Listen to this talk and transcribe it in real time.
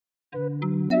I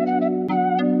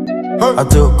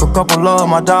took a couple of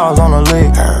my dogs on a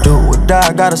leg. Do or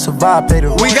die, gotta survive, pay the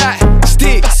rent. We got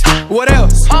sticks, what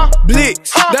else?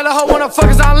 Blitz, that the hoe wanna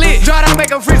fuck us on lit. Dry down, make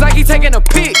him freeze like he taking a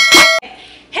pic.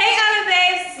 Hey Island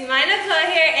Babes, it's my Nicole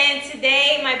here, and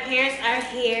today my parents are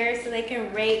here so they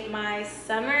can rate my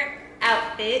summer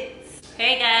outfits.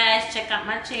 Hey guys, check out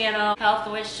my channel, Health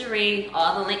with Cherie.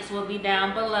 All the links will be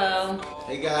down below.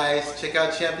 Hey guys, check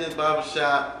out Champion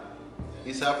Barbershop,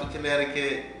 East Hartford,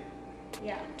 Connecticut.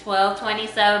 Yeah.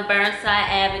 1227 Burnside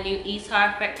Avenue, East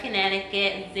Hartford,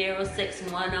 Connecticut,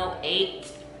 06108.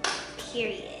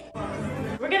 Period.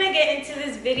 We're gonna get into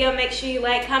this video. Make sure you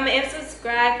like, comment, and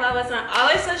subscribe. Follow us on all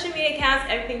our social media accounts.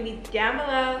 Everything will be down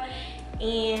below.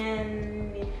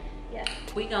 And yeah.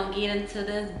 We gonna get into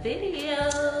this video.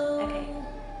 Okay.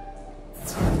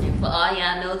 And for all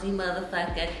y'all nosy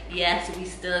motherfuckers, yes, we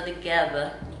still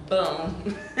together.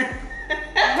 Boom.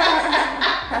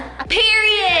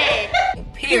 Period.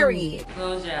 Period.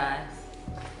 Close your eyes.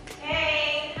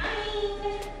 Hey,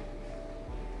 hi.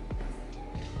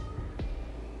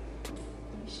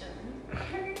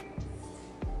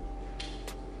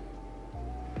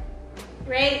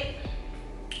 Right.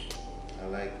 I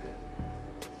like it.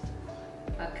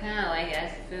 I kind of like it. I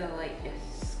feel like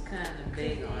it's kind of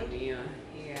big on you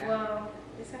here. Well,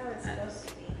 this is how it's supposed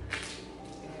to be.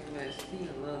 But it's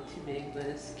a little too big, but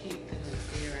it's cute in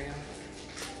this area.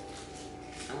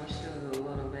 I wish it was a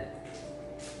little bit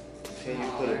Can you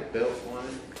smaller. put a belt on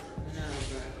it? No,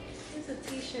 bro. It's a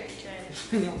t-shirt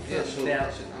dress. You don't put Yeah, a so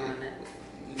belt so- on it.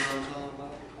 You know what I'm talking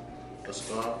about? A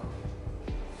scarf?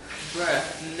 Bruh,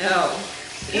 no.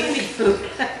 Anywho.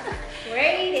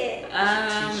 Rate it.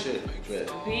 T-shirt dress.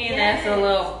 Being that's a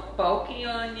little bulky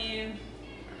on you,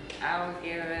 I would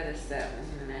give it a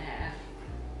 7.5.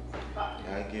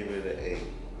 I give it an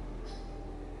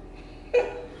 8.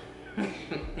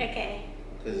 Okay.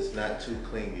 Because it's not too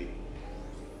clingy.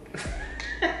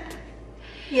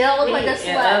 You don't look like a In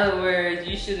slut. other words,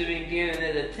 you should have been giving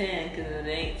it a 10 because it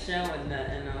ain't showing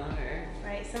nothing on her.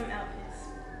 Right, some outfits.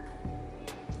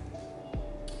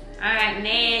 Alright,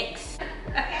 next.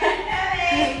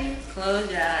 Close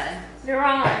your eyes. You're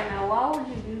wrong right now. Why would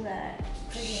you do that?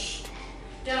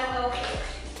 Don't open it.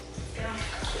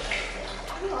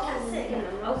 Don't open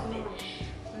it. Open it.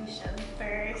 Let me show them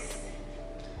first.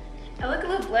 I look a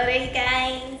little bloody, you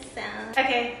guys. So.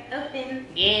 Okay, open.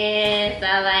 Yes,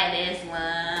 I like this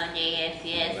one. Yes,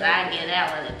 yes, I give that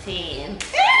one a 10.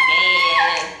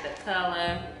 Yes, the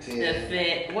color, the 10.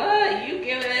 fit. What? You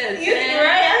giving it a 10? You're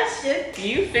right, I should.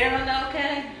 You feeling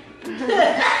okay?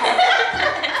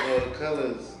 Well, the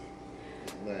color's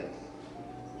nice.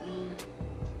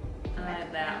 I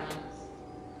like that one.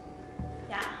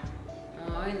 Yeah.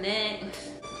 Alright, next.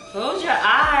 Close your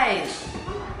eyes.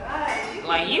 Oh my god.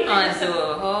 Like you gonna do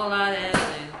a whole lot of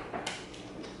editing.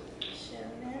 Show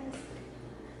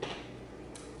this.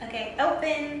 Okay,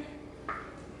 open.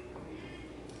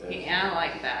 Yeah, I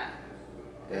like that.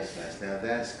 That's nice. Now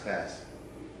that's classy.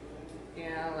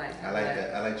 Yeah, I like I like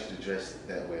that. I like you to dress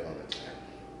that way all the time.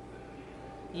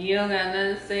 You don't got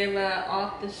nothing to say about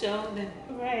off the shoulder?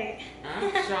 Right.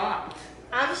 I'm shocked.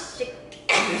 I'm sick.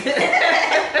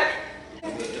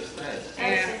 It's nice.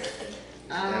 Yeah.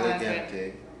 I like it.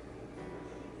 Elegante.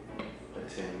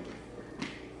 It's in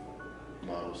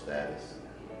model status.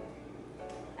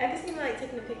 I can see me like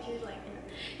taking the pictures like,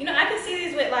 you know, I can see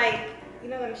these with like, you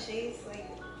know, them shades like,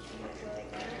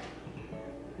 like that.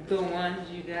 The ones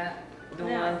you got, the No.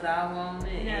 ones I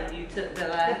wanted, No. and you took the The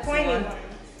last pointy one. ones.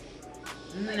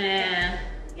 Nah, Yeah,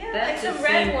 like that some just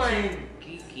red seemed one, too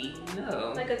geeky.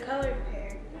 No, like a colored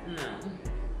pair. no,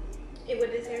 It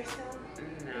with this hairstyle.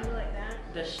 no. You like that?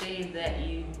 The shade that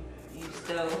you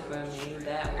stole from me,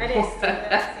 that one. I didn't steal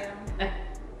that still.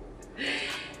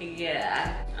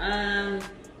 Yeah. I'm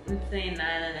saying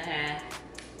 9.5.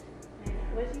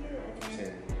 What did you do?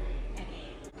 10.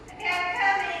 Okay, I'm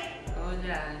coming. Oh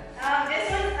yeah. This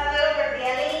one's a little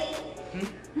revealing.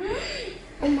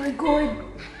 Oh my god.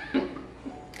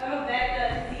 I'm gonna back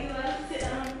up. You want to sit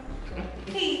on?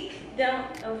 Peek. Don't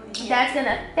open it. That's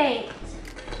gonna faint.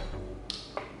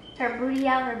 Her booty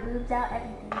out, her boobs out,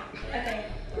 everything. Okay.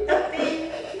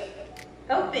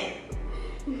 Open.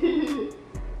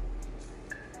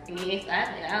 Yes,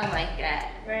 I like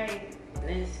that. Right.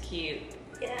 It's cute.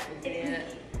 Yeah. Yeah.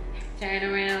 Turn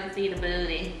around and see the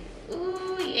booty.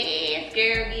 Ooh, yes,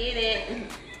 girl, get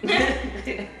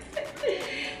it.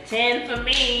 10 for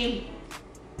me.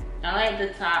 I like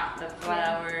the top, the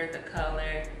flower, the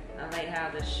color. I like how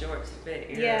the shorts fit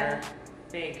your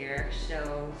figure.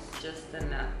 Shows just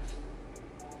enough.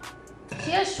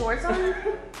 She has shorts on?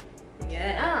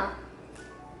 Yeah.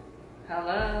 Oh.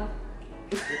 Hello?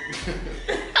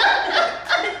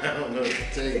 I don't know what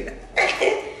to tell you.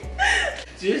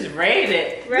 Just rate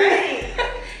it. Right.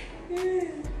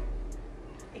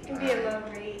 It can be a low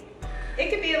rate. It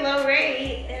could be a low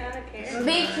rate, and I don't care.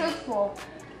 Be truthful.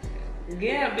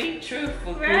 Yeah, be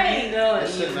truthful. 'Cause Right. you know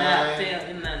It's a you're not 9.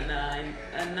 feeling a 9.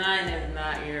 A 9 is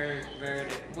not your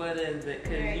verdict. What is it?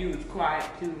 Because Right. you was quiet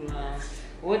too long.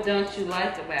 What don't you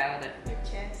like about it? Your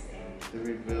chest area. The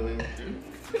revealing.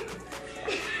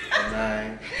 A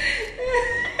 9.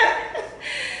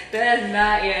 That's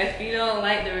not your. If you don't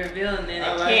like the revealing, then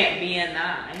I it like can't it. be a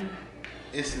 9.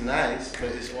 It's nice, but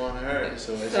it's on her,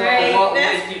 so it's So Right, what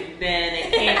that's- would you? Then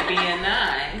it can't be a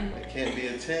 9. it can't be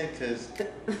a 10 because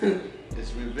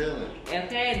it's revealing.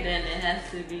 Okay, then it has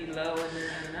to be lower than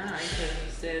a 9 because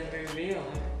it says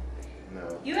revealing.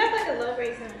 No, You act like a low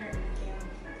rate's not hurt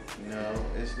you. no,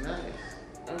 it's nice.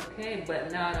 Okay,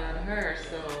 but not on her.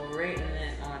 So rating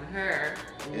it on her.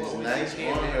 It's what would nice you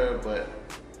give on it? her, but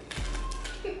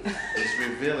it's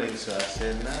revealing, so I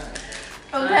said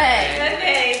 9. Okay.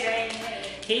 Okay, right.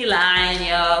 He lying,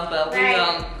 y'all, but we Right.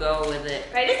 gonna go with it.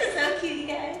 Right, this is so cute, you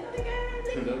guys. Oh my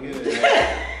god. Don't get it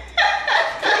right.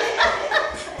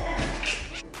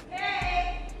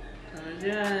 Hey.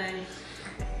 Apologize.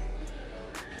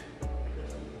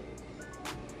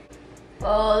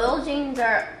 Oh, those jeans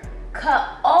are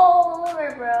cut all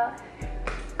over,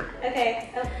 bro. Okay.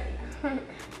 Oh.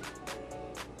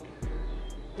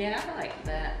 Yeah, I like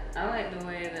that. I like the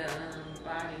way the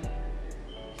body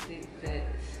suit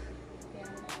fits. Yeah.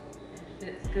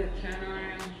 Fits good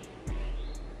turnaround.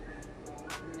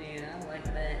 Yeah, I like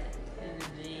that in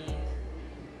the jeans.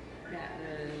 Got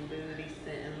the booty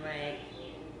sitting right.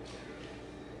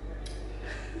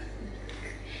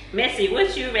 Missy,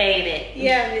 what you rate it?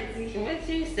 Yeah, Mitzi. What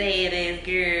you say it is,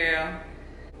 girl?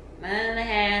 9.5.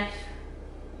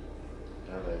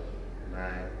 I like it.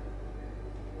 9.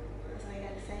 That's all you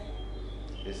gotta say.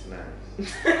 It's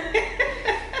nice.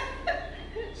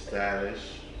 Stylish.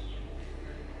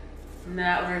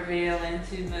 Not revealing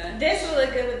too much. This will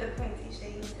look good with the pointy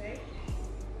shades, right?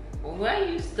 Why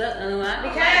you stuck on? I don't like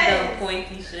Because- those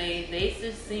pointy shades. They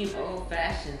just seem old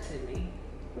fashioned to me.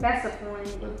 That's the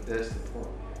point. But that's the point.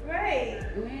 Right.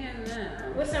 Yeah,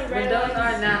 no. With some But red those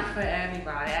are ones. not for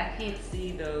everybody. I can't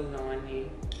see those on you.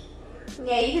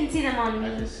 Yeah, you can see them on I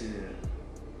me. can see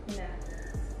that. No.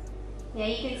 Yeah,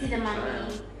 you can see them on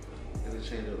me. It'll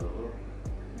change up a little.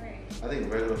 Right. I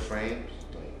think regular frames,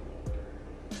 like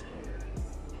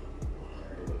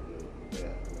look good. Yeah,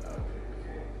 in the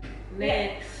outfit.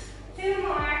 Next. 2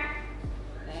 more.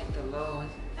 Thank the Lord.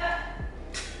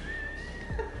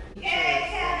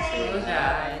 Yay, Close your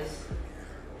eyes.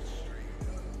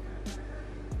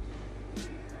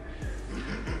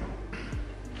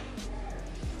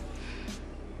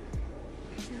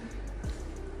 This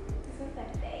is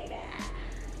like baby.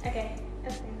 Okay.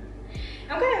 Okay.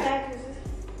 I'm gonna laugh because this.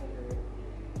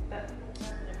 But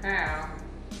How? I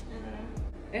don't know.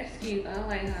 That's cute. I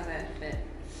like how that fits.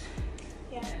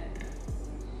 Yeah.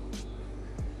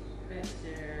 Fits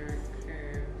your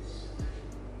curves.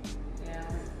 Yeah,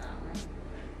 I like that one.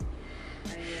 I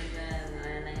give that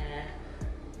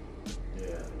 9.5.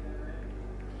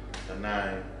 Yeah. A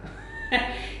 9.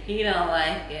 He don't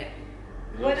like it.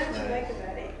 What Looks don't you nice. like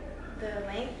about it? The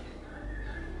length?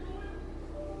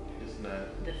 It's nice.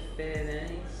 The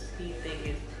fit, he think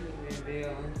it's too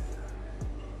revealing.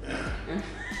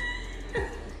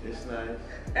 It's nice.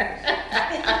 I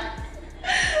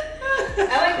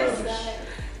like this Clubbish. side.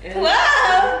 It's,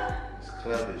 Whoa! It's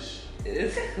clubbish.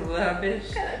 it's clubbish.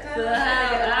 Kinda So like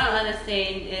that. I don't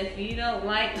understand. If you don't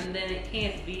like them, then it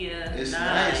can't be a It's 9.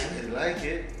 nice. I like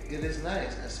it. It is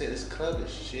nice. I said it's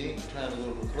clubbish. She ain't trying to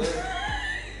go to the club.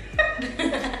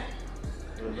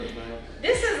 Look, man.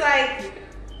 This is like,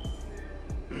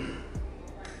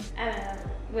 I don't know,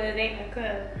 but it ain't a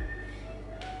club.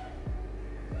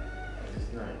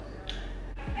 It's nice.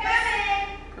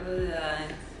 Close your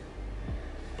eyes.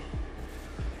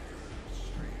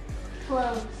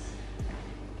 Close.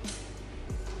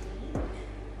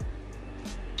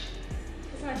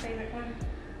 This is my favorite one.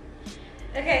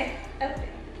 Okay, open.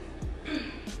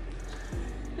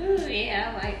 Ooh,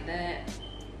 yeah, I like that.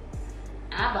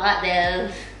 I bought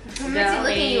those. I'm just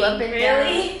looking you up and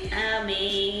Really? down.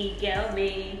 Me, go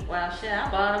me. Well, shit,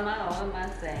 I bought them all. What am I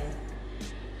saying?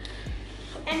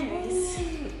 And nice.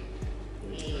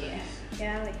 Yeah.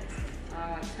 Yeah, I like this.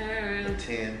 I'll turn A around.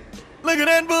 10. Look at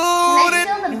that Can I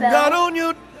steal the booty. belt? Got on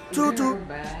you, tutu.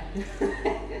 Bye.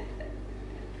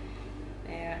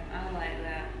 Yeah, I like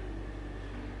that.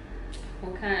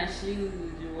 What kind of shoes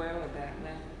would you wear with that,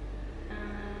 man?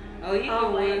 Oh, you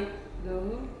can wear the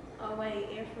who? Oh wait,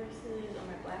 Air Forces or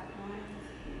my black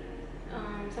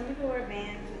ones. Some people wear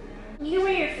Vans with them. You can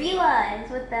wear your Fila's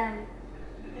with them.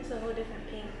 It's a whole different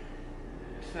pink.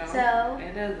 So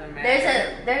it doesn't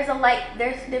matter.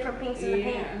 There's different pinks in the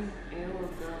pants. It will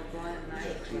go blend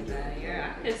nice with that.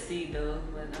 Yeah, I could see those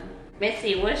with them.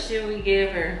 Missy, what should we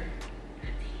give her?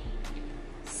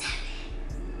 7.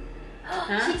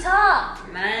 Huh? She tall.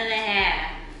 9.5.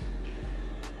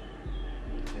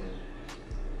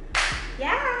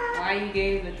 Yeah. Why you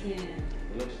gave a 10? It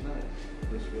looks nice.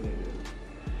 It looks really good.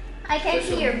 I can't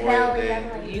Especially see your Memorial belly. Day. I'm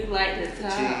like, You like the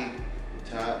top.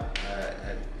 Top.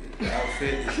 The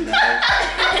outfit is nice.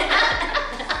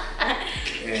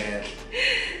 And,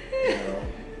 you know,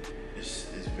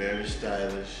 it's very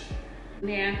stylish.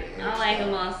 Yeah, I like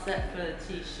them all except for the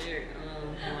t-shirt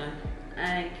one. I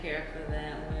didn't care for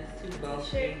that one. It's too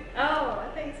bulky. Oh,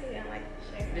 I thought you said you don't like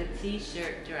the shirt. The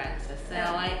t-shirt dress. I said I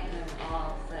like them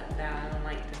all except that I don't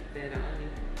like the fit on me.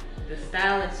 The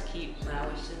stylish cute, but I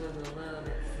wish it was a little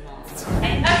bit smaller.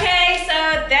 Okay, so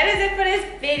that is it for this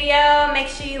video. Make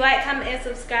sure you like, comment, and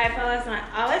subscribe. Follow us on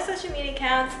all our social media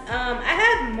accounts. I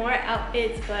have more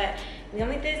outfits, but we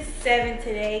only did 7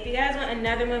 today. If you guys want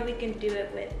another one, we can do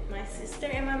it with my sister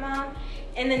and my mom.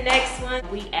 And the next one,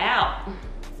 We out.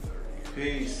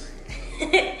 Peace.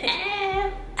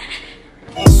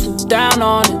 Swoop down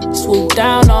on it, swoop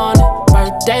down on it.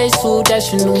 Birthday swoop,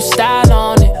 that's your new style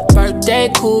on it. Birthday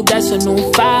coupe, that's a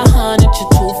new 500. You're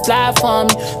too fly for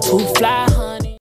me, too fly, honey.